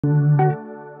Nothing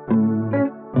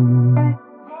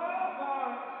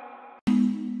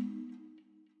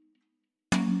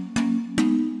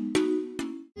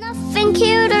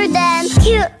cuter than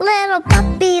cute little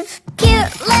puppies.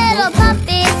 Cute little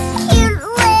puppies. Cute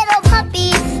little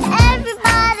puppies.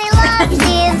 Everybody loves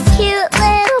these cute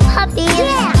little puppies.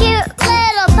 Yeah. Cute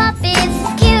little puppies.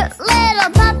 Cute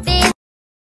little puppies.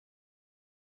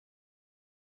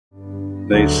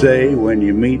 They say when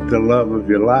you meet the love of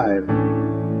your life,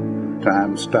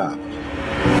 time stops.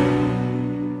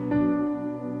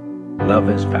 Love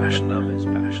is passion. Love is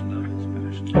passion. Love is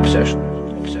passion. Obsession.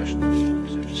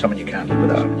 Obsession. Someone you can't live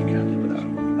without. You can't live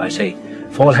without. I say,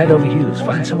 fall head over heels.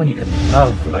 Find someone you can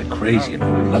love like crazy and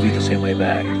who will love you the same way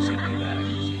back.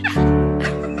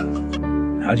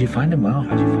 How'd you find him? Well,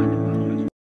 how'd you find him? Well?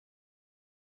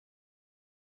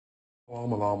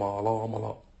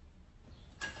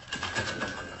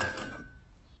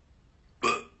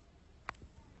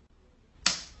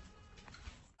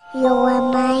 You're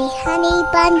my honey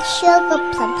bun, sugar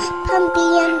plum, pumpy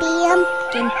umby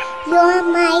umpkin. You're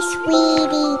my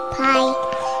sweetie pie.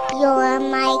 You're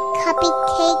my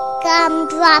cupcake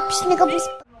gumdrop snickums.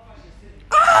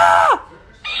 Ah!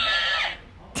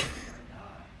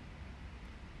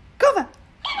 Come on.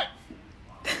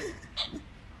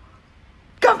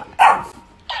 Come on.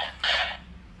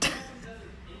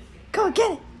 Go on,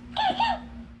 get it.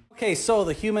 Okay, so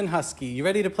the human husky. You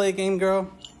ready to play a game, girl?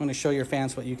 I'm going to show your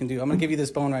fans what you can do. I'm going to give you this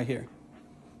bone right here.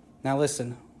 Now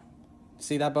listen.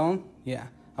 See that bone? Yeah.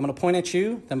 I'm going to point at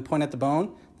you, then point at the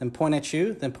bone, then point at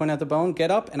you, then point at the bone. Get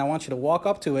up, and I want you to walk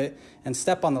up to it and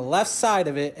step on the left side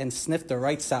of it and sniff the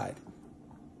right side.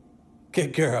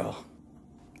 Good girl.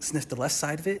 Sniff the left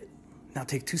side of it. Now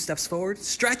take 2 steps forward.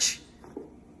 Stretch.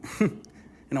 And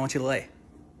I want you to lay.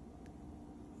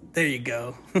 There you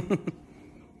go.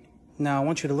 Now I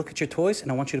want you to look at your toys,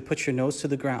 and I want you to put your nose to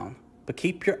the ground. But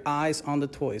keep your eyes on the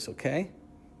toys, okay?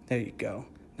 There you go.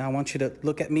 Now I want you to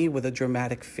look at me with a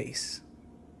dramatic face.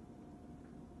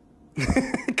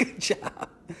 Good job.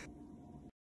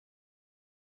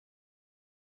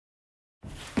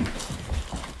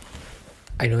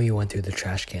 I know you went through the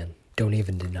trash can. Don't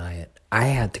even deny it. I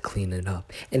had to clean it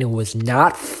up, and it was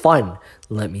not fun,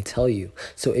 let me tell you.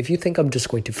 So if you think I'm just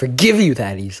going to forgive you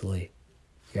that easily,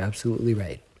 you're absolutely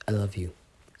right. I love you.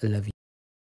 I love you.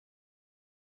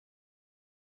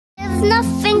 There's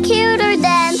nothing cuter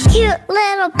than cute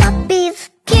little puppies.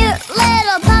 Cute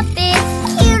little puppies.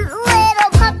 Cute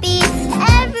little puppies.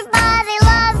 Everybody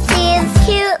loves these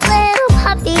cute little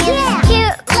puppies. Yeah.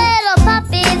 Cute little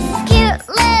puppies. Cute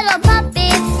little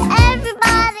puppies.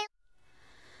 Everybody.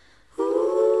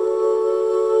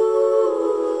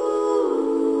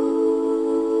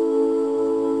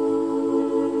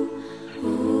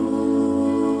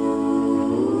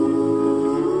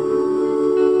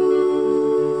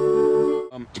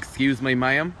 Excuse me,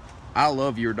 ma'am. I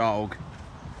love your dog.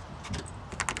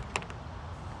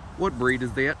 What breed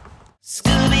is that?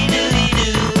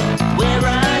 Scooby-Dooby-Doo, where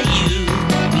are you?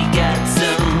 We got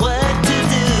some work to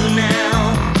do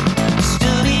now.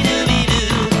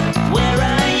 Scooby-Dooby-Doo, where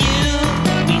are you?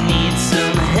 We need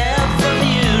some help from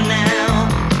you now.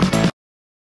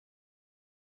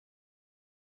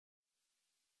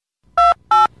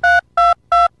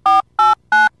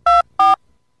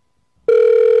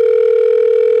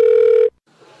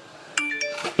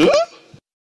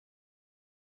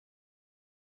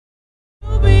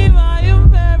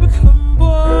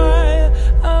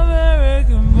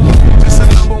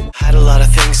 Had a lot of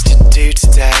things to do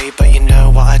today, but you know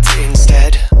what I did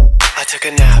instead? I took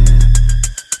a nap.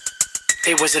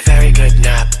 It was a very good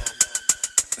nap.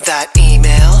 That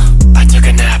email, I took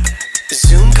a nap.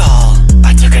 Zoom call,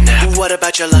 I took a nap. What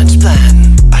about your lunch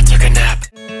plan? I took a nap.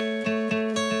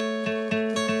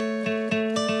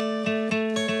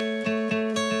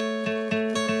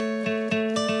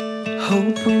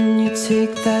 Hope when you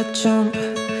take that jump,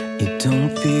 you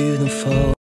don't feel the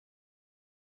fall.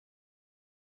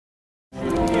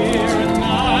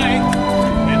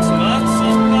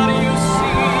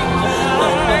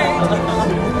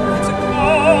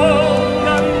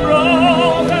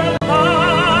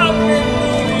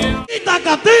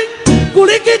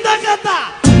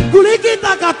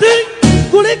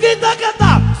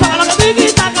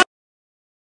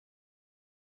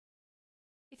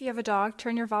 If you have a dog,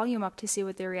 turn your volume up to see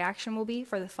what their reaction will be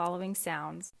for the following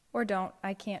sounds. Or don't,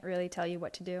 I can't really tell you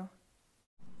what to do.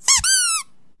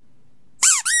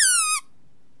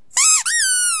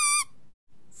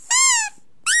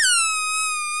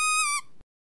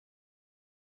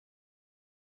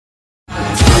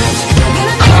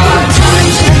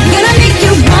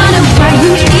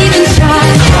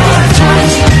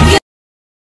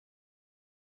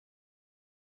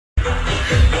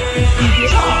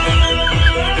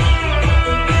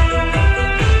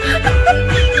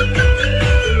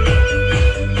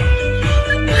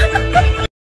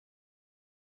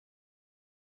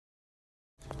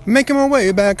 Making my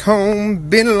way back home,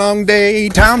 been a long day.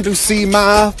 Time to see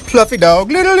my fluffy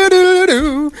dog.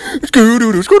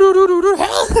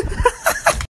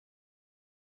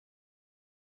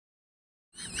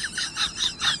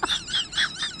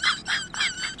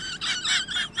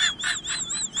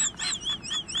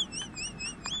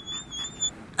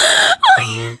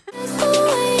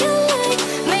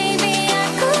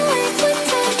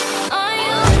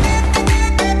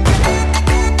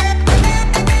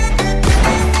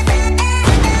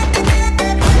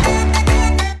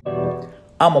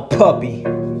 I'm a puppy.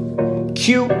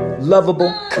 Cute,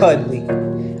 lovable, cuddly.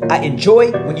 I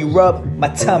enjoy when you rub my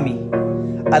tummy.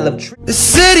 I love the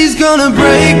city's gonna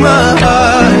break my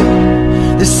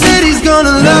heart. The city's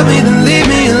gonna love me, then leave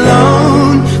me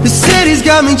alone. The city's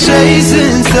got me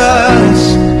chasing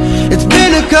stars. It's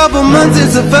been a couple months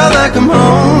since I felt like I'm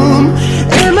home.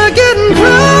 Am I getting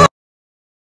close?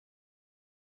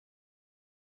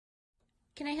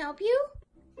 Can I help you?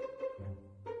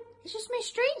 It's just my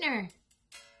straightener.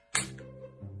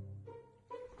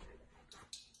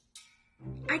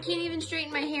 I can't even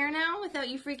straighten my hair now without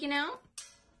you freaking out.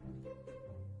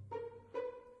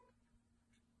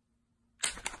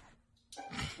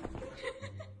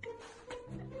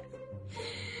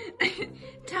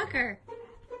 Tucker,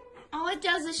 all it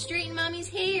does is straighten Mommy's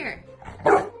hair.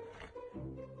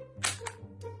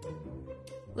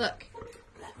 Look.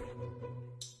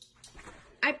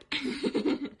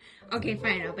 Okay,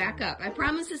 fine, I'll back up. I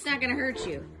promise it's not gonna hurt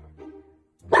you.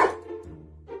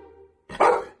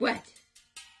 What?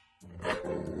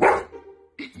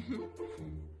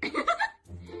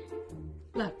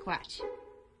 Look, watch.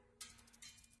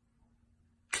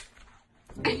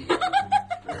 Why do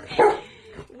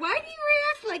you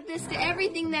react like this to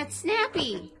everything that's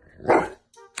snappy? Where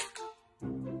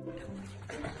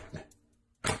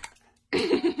are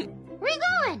you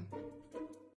going?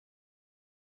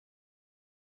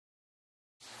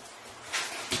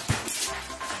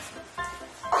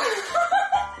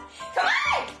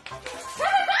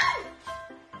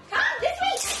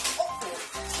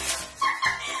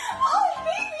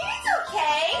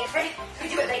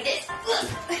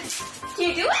 Can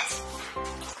you do it?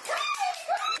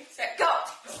 Set, go.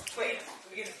 Wait.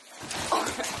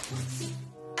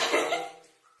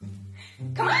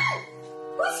 Come on.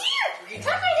 Who's here?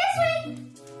 Come right this way.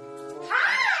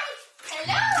 Hi.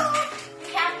 Hello. We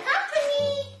have company.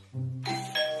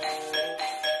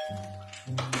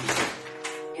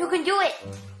 You can do it.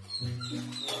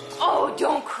 Oh,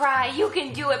 don't cry. You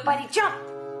can do it, buddy. Jump.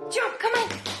 Jump. Come on.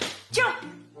 Jump.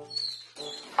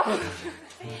 Oh.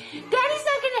 Daddy's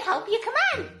not gonna help you. Come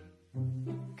on.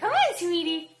 Come on,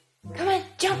 sweetie. Come on,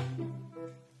 jump.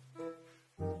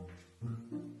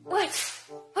 What?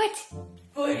 What?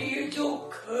 Buddy, it's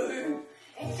okay.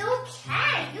 It's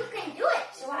okay. You can do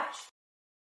it. So watch.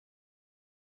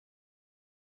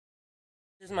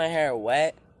 Is my hair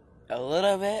wet? A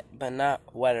little bit, but not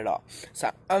wet at all.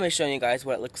 So I'm gonna show you guys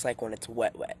what it looks like when it's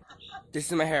wet. This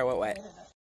is my hair wet.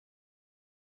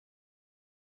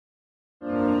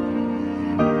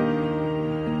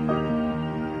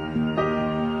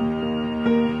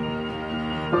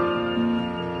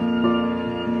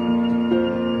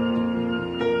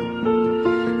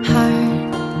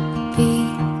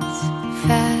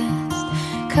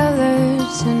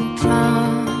 And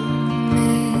promises,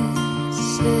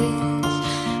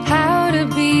 how to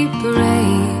be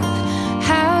brave,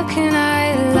 how can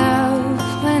I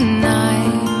love when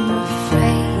I'm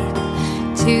afraid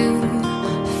to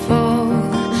fall,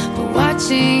 but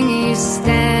watching you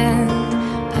stand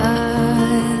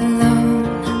alone,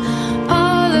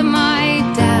 all of my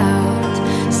doubt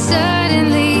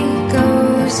suddenly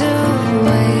goes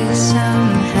away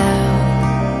somehow.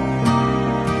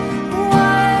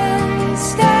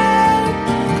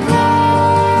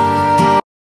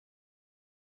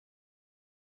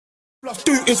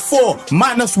 +2 is 4,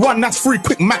 -1, that's 3,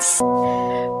 quick maths.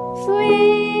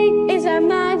 3 is a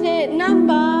magic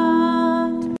number.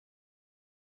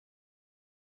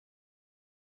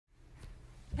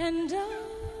 And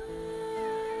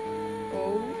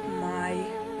oh my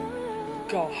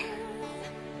god.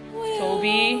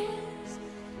 Toby.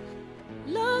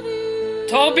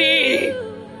 Toby!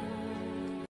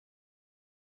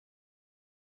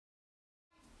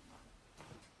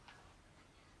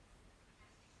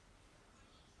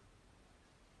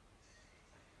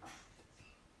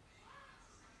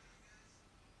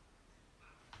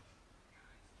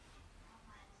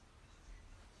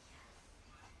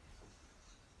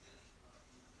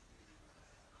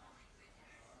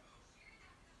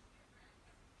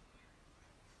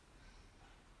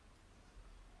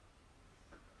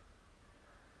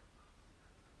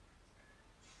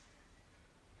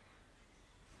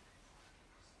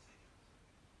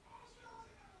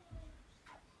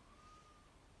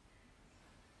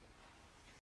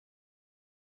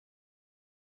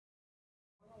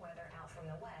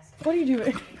 What are you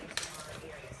doing?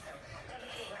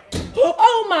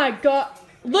 Oh my god,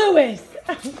 Lewis!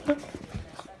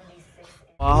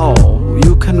 Wow,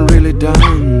 you can really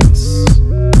dance.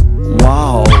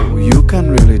 Wow, you can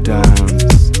really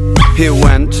dance. He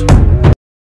went.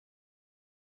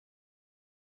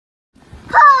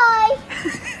 Hi!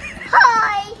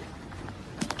 Hi!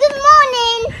 Good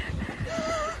morning!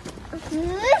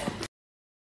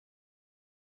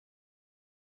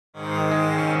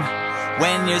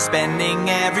 When you're spending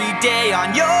every day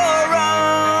on your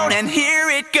own, and here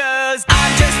it goes.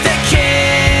 I'm just a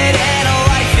kid and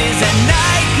life is a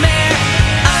nightmare.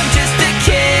 I'm just a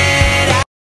kid.